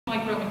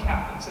Roman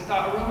Catholics. They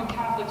thought Roman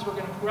Catholics were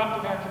going to corrupt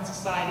American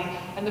society,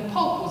 and the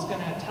Pope was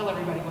going to tell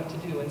everybody what to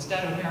do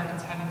instead of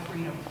Americans having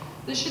freedom.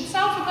 This should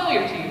sound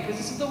familiar to you, because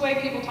this is the way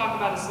people talk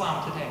about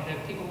Islam today,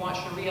 that people want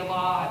Sharia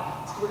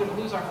law, and we're going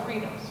to lose our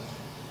freedoms.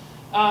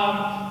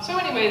 So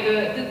anyway,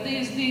 the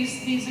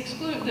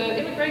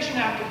Immigration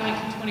Act of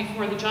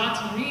 1924, the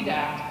Johnson-Reed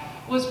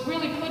Act, was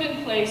really put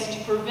in place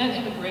to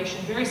prevent immigration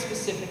very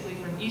specifically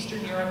from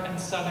Eastern Europe and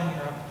Southern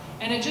Europe.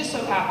 And it just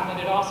so happened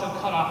that it also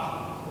cut off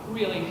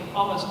really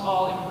almost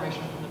all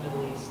immigration from the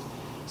Middle East.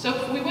 So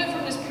we went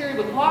from this period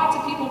with lots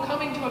of people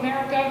coming to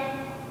America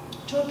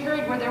to a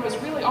period where there was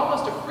really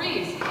almost a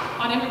freeze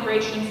on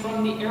immigration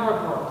from the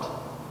Arab world.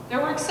 There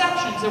were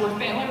exceptions. There were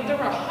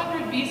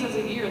 100 visas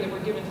a year that were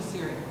given to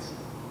Syrians.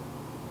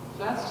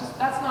 So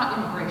that's not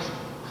immigration.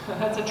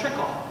 That's a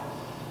trickle.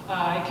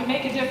 It can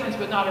make a difference,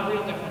 but not a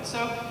real difference.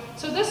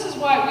 So this is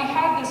why we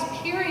had this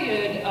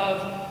period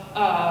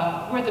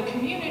of where the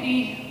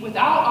community,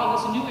 without all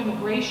this new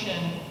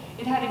immigration,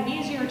 it had an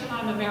easier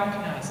time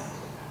Americanizing,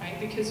 right?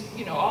 Because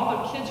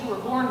all the kids who were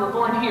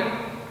born here.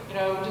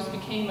 It just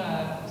became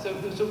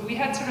so we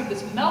had sort of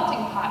this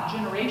melting pot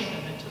generation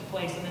that took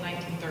place in the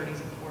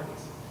 1930s and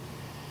 40s.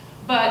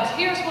 But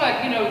here's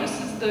what this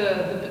is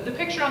the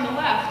picture on the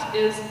left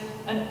is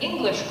an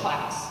English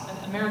class,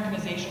 an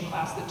Americanization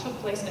class that took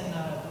place in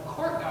the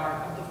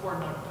courtyard of the Ford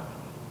Motor Company.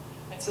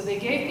 And so they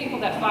gave people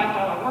that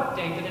 $5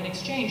 workday, but in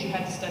exchange you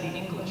had to study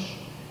English.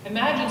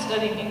 Imagine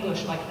studying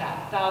English like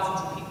that,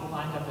 thousands of people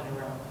lined up in a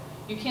row.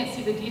 You can't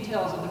see the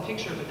details of the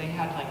picture, but they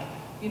had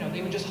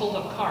they would just hold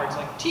up cards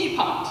like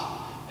teapot,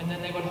 and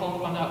then they would hold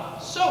one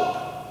up, soap,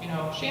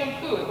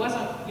 shampoo. It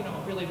wasn't,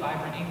 a really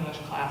vibrant English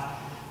class.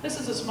 This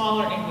is a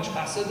smaller English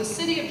class. So the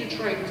city of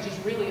Detroit was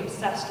just really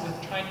obsessed with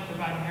trying to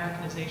provide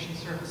Americanization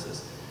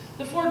services.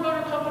 The Ford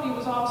Motor Company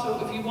was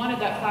also, if you wanted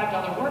that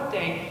 $5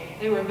 workday,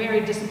 they were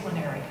very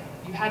disciplinary.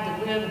 You had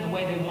to live in the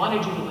way they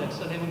wanted you to live.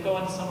 So they would go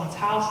into someone's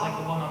house, like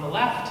the one on the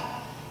left,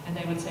 and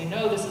they would say,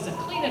 no, this isn't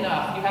clean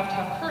enough. You have to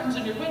have curtains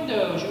in your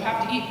windows. You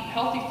have to eat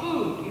healthy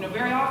food.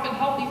 Very often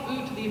healthy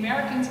food to the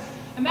Americans.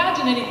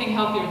 Imagine anything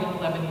healthier than the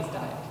Lebanese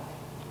diet.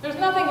 There's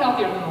nothing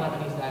healthier than the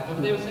Lebanese diet.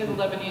 But they would say to the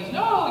Lebanese,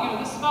 no,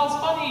 this smells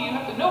funny. You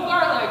have to, no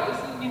garlic. This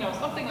is,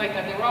 something like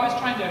that. They were always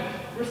trying to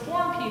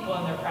reform people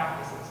and their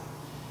practices.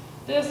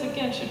 This,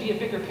 again, should be a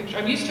bigger picture.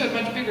 I'm used to a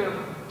much bigger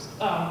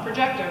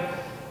projector.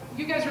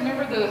 You guys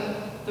remember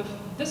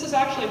this is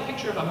actually a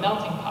picture of a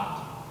melting pot.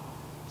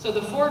 So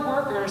the Ford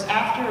workers,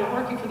 after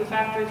working for the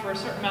factory for a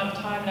certain amount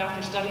of time and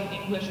after studying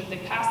English, if they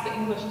passed the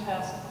English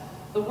test,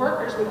 the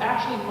workers would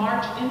actually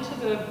march into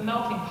the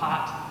melting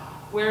pot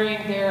wearing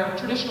their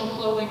traditional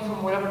clothing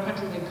from whatever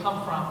country they'd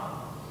come from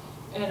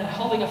and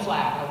holding a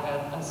flag,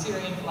 like a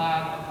Syrian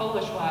flag, a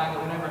Polish flag,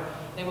 or whatever.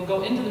 They would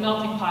go into the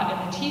melting pot,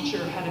 and the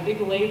teacher had a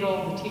big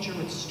ladle. The teacher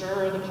would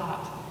stir the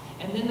pot,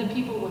 and then the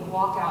people would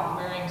walk out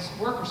wearing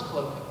workers'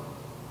 clothing.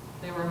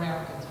 They were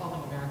Americans,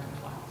 holding American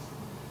flags.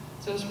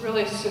 So it's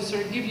really to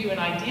sort of give you an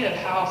idea of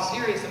how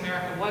serious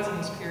America was in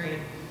this period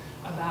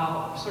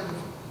about sort of,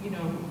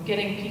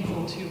 getting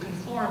people to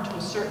conform to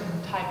a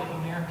certain type of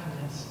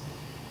Americanness.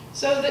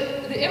 So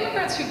the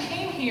immigrants who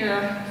came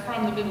here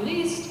from the Middle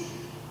East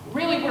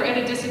really were at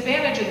a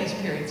disadvantage in this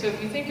period. So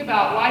if you think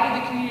about why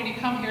did the community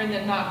come here and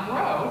then not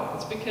grow,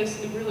 it's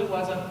because it really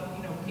wasn't,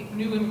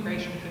 new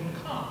immigration couldn't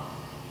come.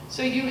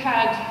 So you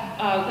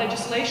had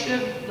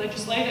legislative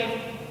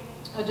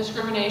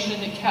discrimination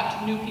that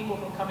kept new people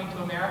from coming to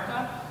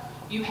America.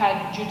 You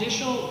had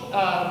judicial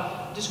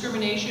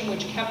discrimination,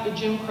 which kept the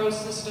Jim Crow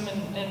system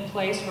in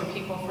place for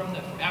people from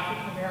the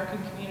African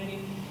American community.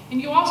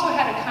 And you also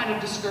had a kind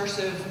of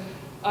discursive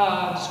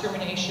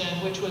discrimination,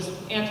 which was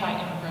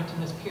anti-immigrant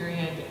in this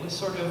period. It was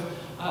sort of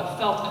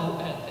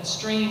felt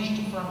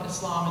estranged from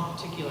Islam in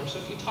particular. So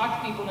if you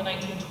talk to people in the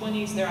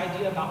 1920s, their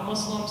idea about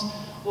Muslims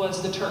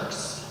was the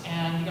Turks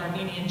and the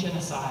Armenian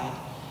genocide.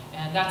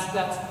 And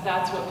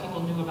that's what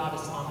people knew about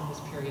Islam in this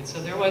period.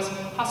 So there was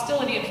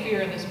hostility and fear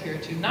in this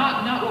period too,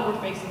 not what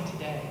we're facing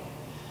today.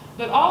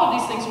 But all of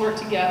these things work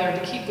together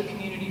to keep the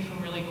community from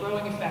really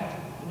growing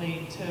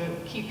effectively, to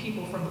keep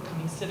people from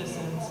becoming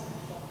citizens.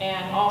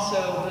 And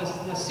also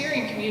the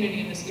Syrian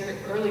community in this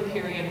early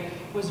period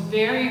was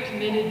very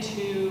committed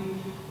to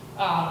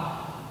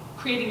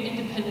creating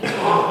independence of their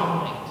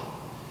homeland.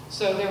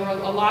 So there were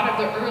a lot of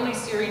the early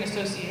Syrian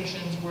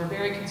associations were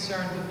very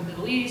concerned with the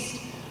Middle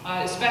East.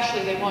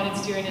 Especially they wanted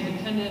Syrian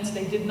independence.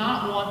 They did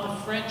not want the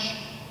French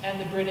and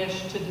the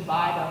British to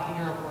divide up the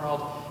Arab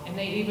world. And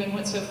they even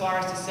went so far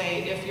as to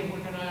say, if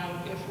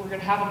we're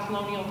gonna have a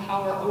colonial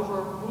power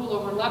rule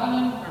over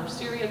Lebanon or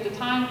Syria at the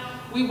time,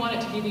 we want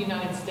it to be the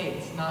United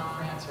States, not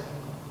France or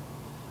England.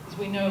 Because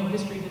we know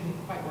history didn't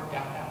quite work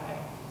out that way.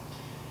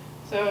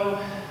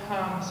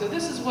 So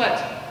this is what,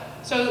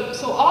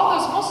 so all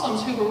those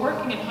Muslims who were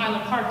working in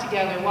Highland Park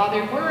together, while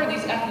there were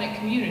these ethnic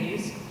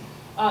communities,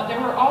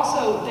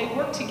 they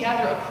worked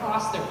together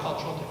across their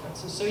cultural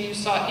differences. So you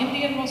saw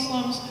Indian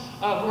Muslims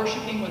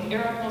worshiping with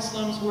Arab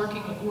Muslims,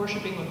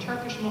 worshiping with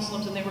Turkish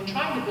Muslims, and they were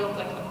trying to build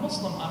like a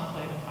Muslim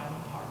enclave in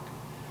Highland Park.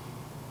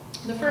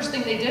 The first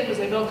thing they did was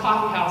they built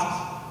coffee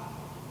houses.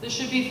 This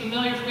should be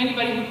familiar for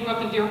anybody who grew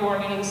up in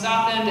Dearborn. You know, the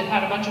South End, it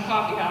had a bunch of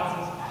coffee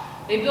houses.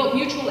 They built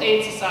mutual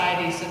aid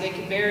societies so they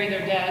could bury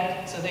their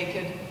dead, so they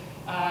could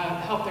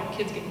help their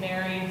kids get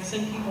married,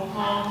 send people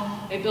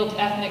home. They built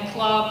ethnic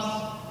clubs.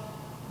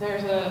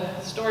 There's a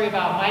story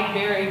about Mike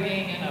Berry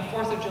being in a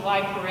 4th of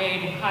July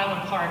parade in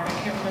Highland Park. I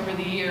can't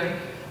remember the year.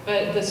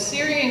 But the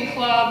Syrian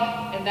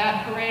club in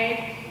that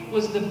parade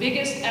was the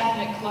biggest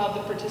ethnic club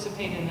that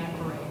participated in that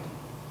parade.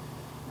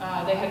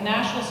 They had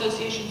national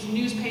associations,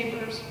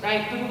 newspapers,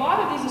 right? But a lot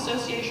of these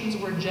associations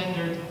were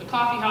gendered. The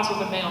coffee house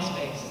was a male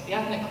space. The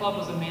ethnic club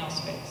was a male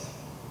space.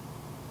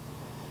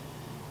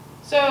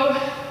 So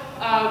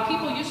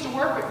people used to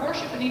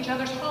worship in each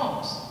other's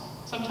homes.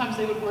 Sometimes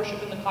they would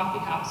worship in the coffee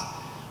house.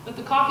 But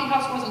the coffee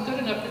house wasn't good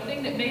enough. The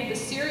thing that made the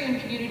Syrian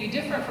community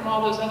different from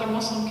all those other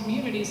Muslim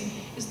communities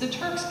is the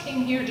Turks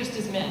came here just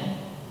as men.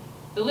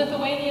 The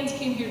Lithuanians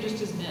came here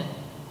just as men.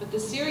 But the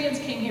Syrians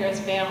came here as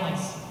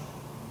families.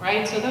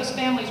 Right? So those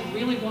families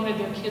really wanted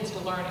their kids to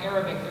learn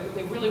Arabic.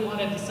 They really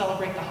wanted to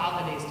celebrate the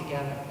holidays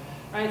together.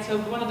 Right? So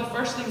one of the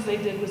first things they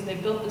did was they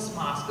built this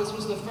mosque. This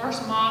was the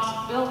first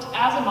mosque built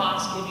as a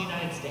mosque in the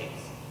United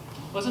States.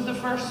 It wasn't the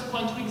first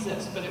one to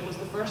exist, but it was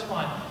the first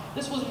one.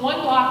 This was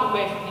 1 block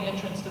away from the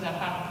entrance to that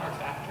Highland Park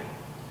factory.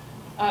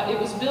 It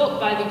was built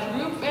by the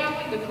Karub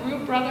family, the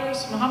Karub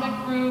brothers,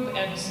 Muhammad Karub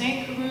and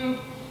Hussein Karub,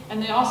 and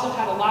they also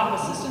had a lot of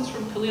assistance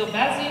from Khalil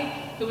Bazzi,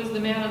 who is the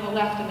man on the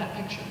left in that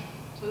picture.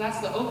 So that's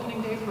the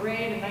opening day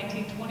parade in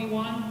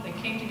 1921. They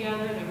came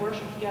together, they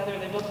worshiped together,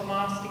 they built a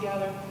mosque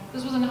together.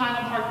 This was in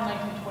Highland Park in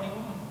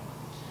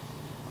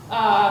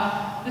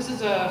 1921. This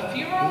is a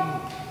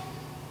funeral.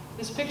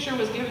 This picture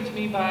was given to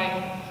me by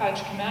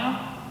Hajj Kamal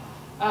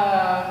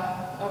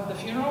of the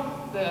funeral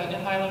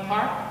in Highland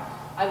Park.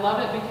 I love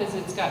it because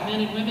it's got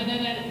men and women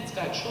in it, it's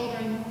got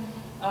children,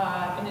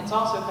 and it's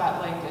also got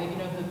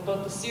like,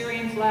 both the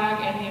Syrian flag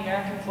and the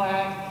American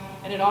flag.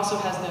 And it also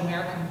has the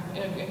American,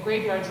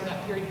 graveyards in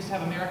that period used to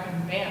have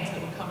American bands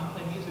that would come and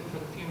play music for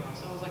the funeral.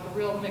 So it was like a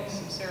real mix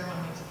of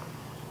ceremonies.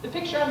 The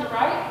picture on the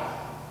right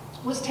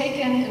was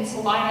taken in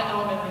Salina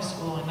Elementary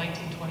School in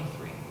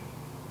 1923.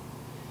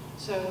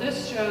 So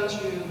this shows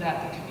you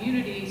that the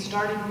community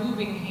started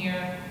moving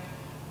here,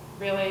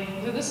 really.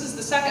 This is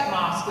the second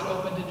mosque that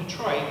opened in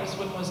Detroit. This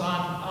one was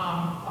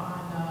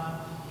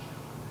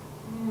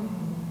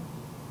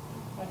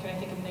can I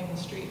think of the name of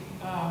the street?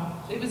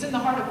 It was in the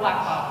heart of Black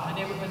Bottom,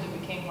 the neighborhood that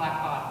became Black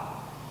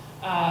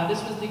Bottom.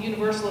 This was the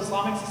Universal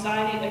Islamic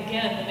Society.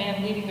 Again, the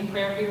man leading the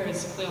prayer here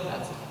is Khalil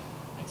Bazzi.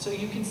 And so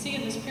you can see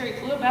in this period,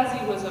 Khalil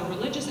Bazzi was a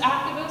religious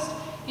activist.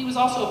 He was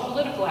also a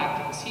political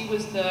activist. He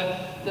was the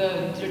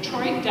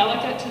Detroit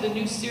delegate to the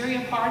New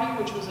Syria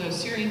Party, which was a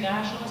Syrian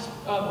nationalist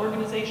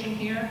organization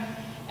here.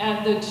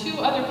 And the 2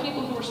 other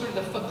people who were sort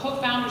of the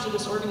co-founders of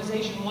this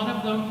organization, one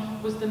of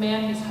them was the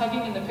man he's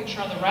hugging in the picture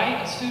on the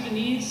right, a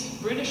Sudanese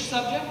British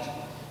subject,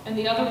 and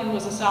the other one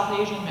was a South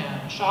Asian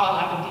man,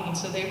 Shah al-Abedin.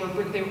 So they were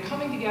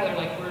coming together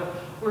like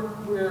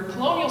we're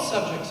colonial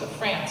subjects of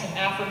France and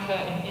Africa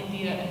and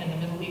India and in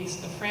the Middle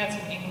East, of France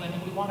and England,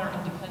 and we want our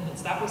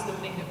independence. That was the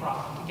thing that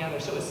brought them together.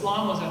 So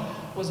Islam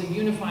was a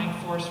unifying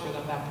force for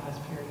them back in this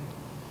period.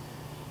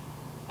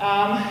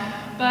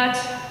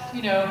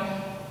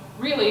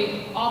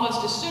 Really,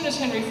 almost as soon as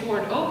Henry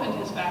Ford opened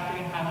his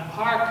factory in Highland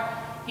Park,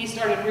 he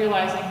started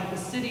realizing that the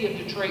city of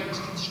Detroit was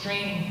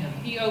constraining him.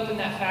 He opened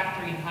that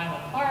factory in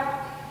Highland Park,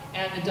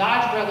 and the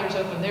Dodge brothers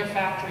opened their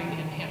factory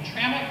in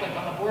Hamtramck, like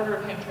on the border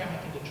of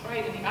Hamtramck and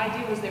Detroit, and the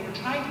idea was they were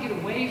trying to get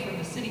away from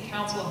the city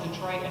council of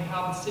Detroit and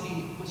how the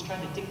city was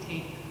trying to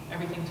dictate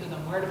everything to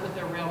them, where to put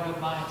their railroad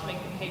lines,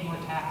 make them pay more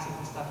taxes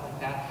and stuff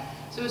like that.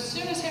 So as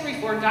soon as Henry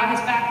Ford got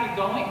his factory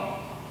going,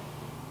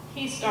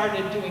 he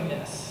started doing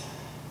this.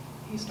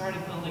 He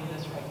started building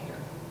this right here.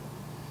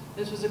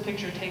 This was a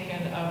picture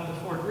taken of the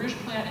Ford Rouge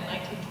plant in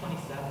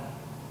 1927.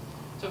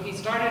 So he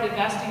started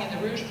investing in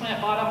the Rouge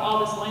plant, bought up all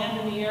this land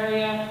in the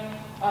area.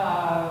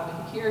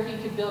 Here he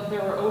could build,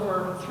 there were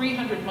over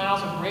 300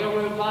 miles of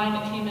railroad line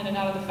that came in and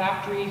out of the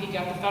factory. He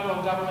got the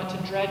federal government to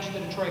dredge the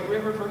Detroit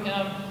River for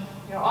him.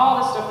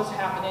 All this stuff was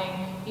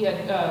happening. He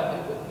had,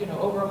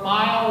 over a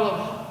mile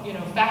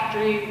of,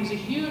 factory. It was a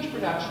huge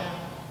production.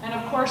 And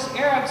of course,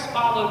 Arabs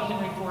followed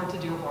Henry Ford to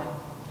Dearborn.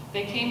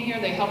 They came here,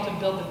 they helped him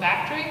build the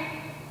factory,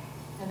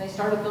 and they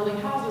started building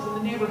houses in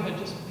the neighborhood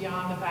just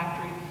beyond the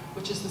factory,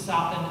 which is the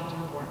south end of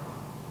Dearborn.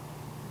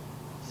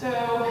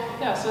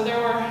 So there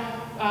were,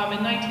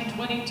 in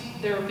 1920,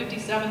 there were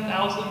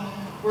 57,000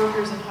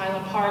 workers in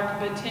Highland Park,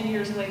 but 10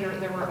 years later,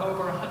 there were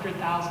over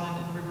 100,000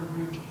 in River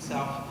Rouge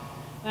itself.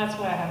 And that's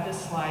why I have this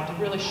slide, to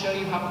really show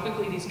you how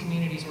quickly these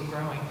communities were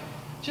growing.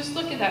 Just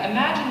look at that.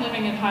 Imagine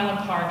living in Highland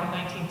Park in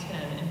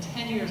 1910, and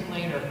 10 years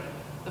later,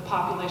 the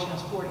population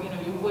has 40,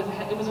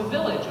 it was a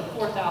village of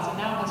 4,000,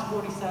 now it has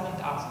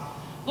 47,000.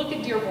 Look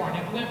at Dearborn,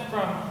 it went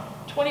from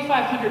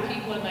 2,500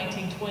 people in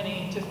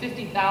 1920 to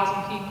 50,000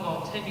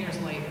 people 10 years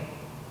later.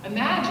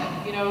 Imagine,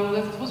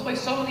 that's why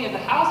so many of the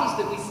houses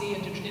that we see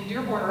in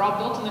Dearborn are all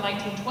built in the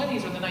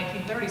 1920s or the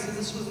 1930s, so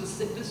this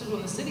was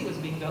when the city was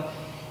being built.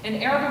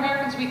 And Arab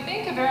Americans, we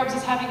think of Arabs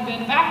as having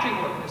been factory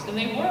workers, and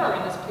they were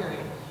in this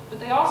period. But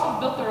they also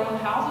built their own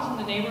houses in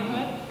the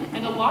neighborhood,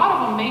 and a lot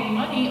of them made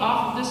money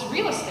off of this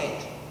real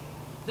estate.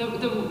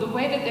 The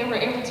way that they were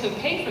able to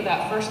pay for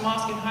that first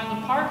mosque in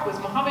Highland Park was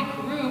Muhammad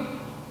Karub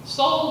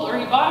sold, or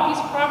he bought a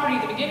piece of property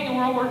at the beginning of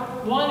World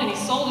War I, and he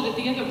sold it at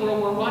the end of World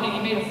War I, and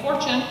he made a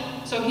fortune.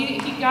 So he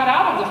got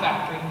out of the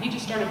factory, and he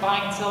just started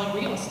buying and selling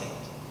real estate.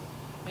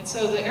 And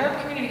so the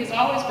Arab community has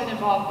always been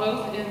involved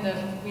both in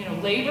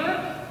the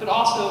labor, but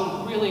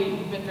also really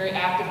been very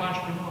active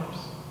entrepreneurs.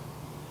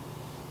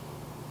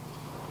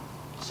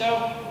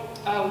 So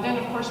then,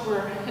 of course,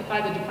 we're hit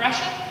by the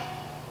Depression.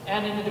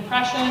 And in the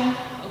Depression,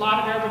 a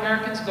lot of Arab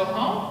Americans go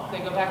home. They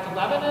go back to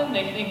Lebanon.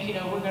 They think,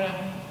 we're going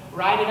to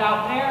ride it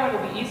out there.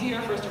 It'll be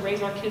easier for us to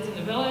raise our kids in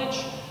the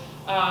village.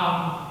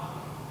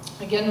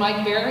 Again,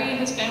 Mike Berry,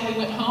 his family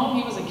went home.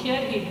 He was a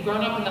kid. He'd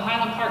grown up in the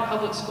Highland Park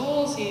public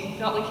schools. He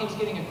felt like he was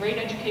getting a great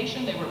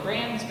education. They were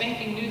brand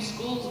spanking new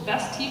schools,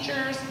 best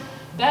teachers,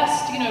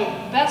 best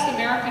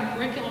American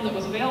curriculum that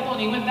was available.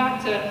 And he went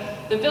back to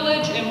the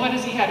village, and what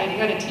does he have? He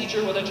had a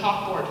teacher with a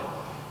chalkboard,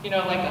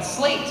 like a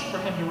slate for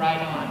him to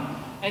write on.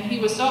 And he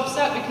was so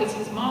upset because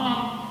his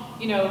mom,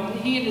 he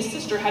and his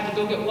sister had to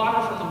go get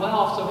water from the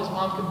well so his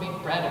mom could make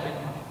bread every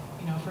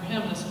morning. For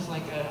him, this was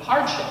like a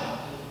hardship.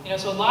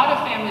 So a lot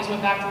of families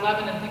went back to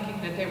Lebanon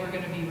thinking that they were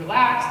going to be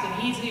relaxed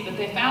and easy, but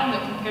they found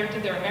that compared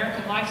to their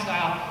American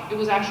lifestyle, it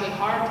was actually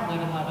hard to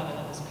live in Lebanon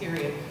in this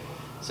period.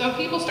 So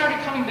people started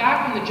coming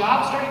back when the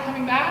jobs started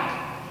coming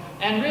back,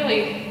 and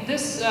really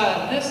this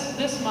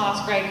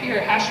mosque right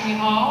here, Hashmi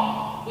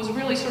Hall, was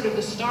really sort of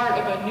the start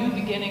of a new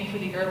beginning for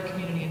the Arab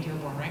community in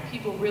Dearborn, right?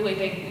 People really,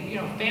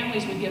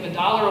 families would give $1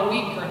 a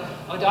week or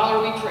 $1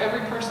 a week for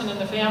every person in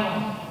the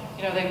family.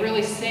 They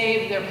really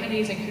saved their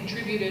pennies and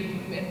contributed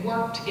and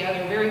worked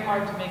together very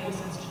hard to make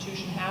this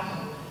institution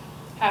happen.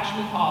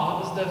 Hashmi Hall,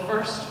 it was the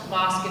first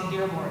mosque in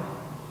Dearborn.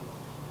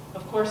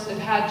 Of course, it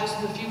had just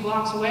a few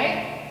blocks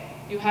away,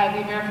 you had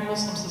the American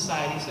Muslim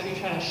Society. So you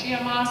had a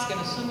Shia mosque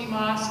and a Sunni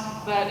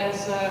mosque, but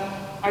as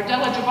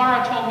Ardella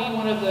Jabara told me,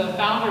 one of the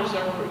founders,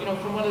 or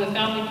from one of the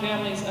founding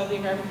families of the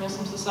American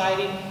Muslim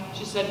Society,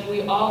 she said,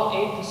 we all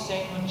ate the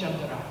same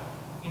mujadara,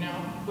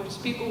 which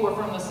people were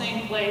from the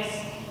same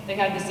place. They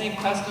had the same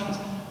customs.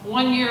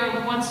 One year,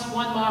 one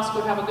mosque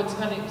would have a good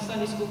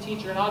Sunday school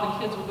teacher, and all the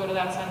kids would go to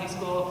that Sunday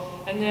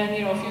school. And then,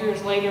 a few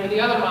years later, the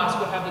other mosque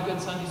would have the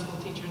good Sunday school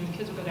teacher, and the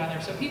kids would go down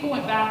there. So people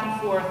went back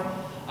and forth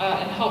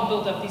and helped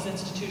build up these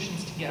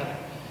institutions together.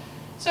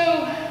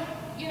 So,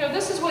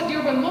 this is what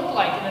Dearborn looked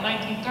like in the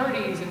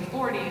 1930s and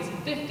 40s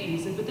and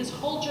 50s. But this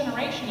whole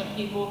generation of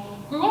people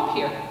grew up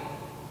here.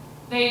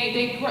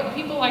 They grew up,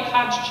 people like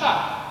Haj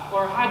Chuck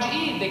or Haj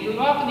Eid, they grew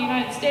up in the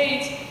United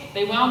States.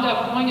 They wound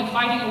up going and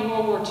fighting in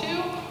World War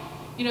II.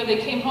 They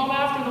came home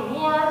after the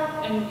war,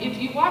 and if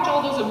you watch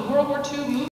all those World War II movies,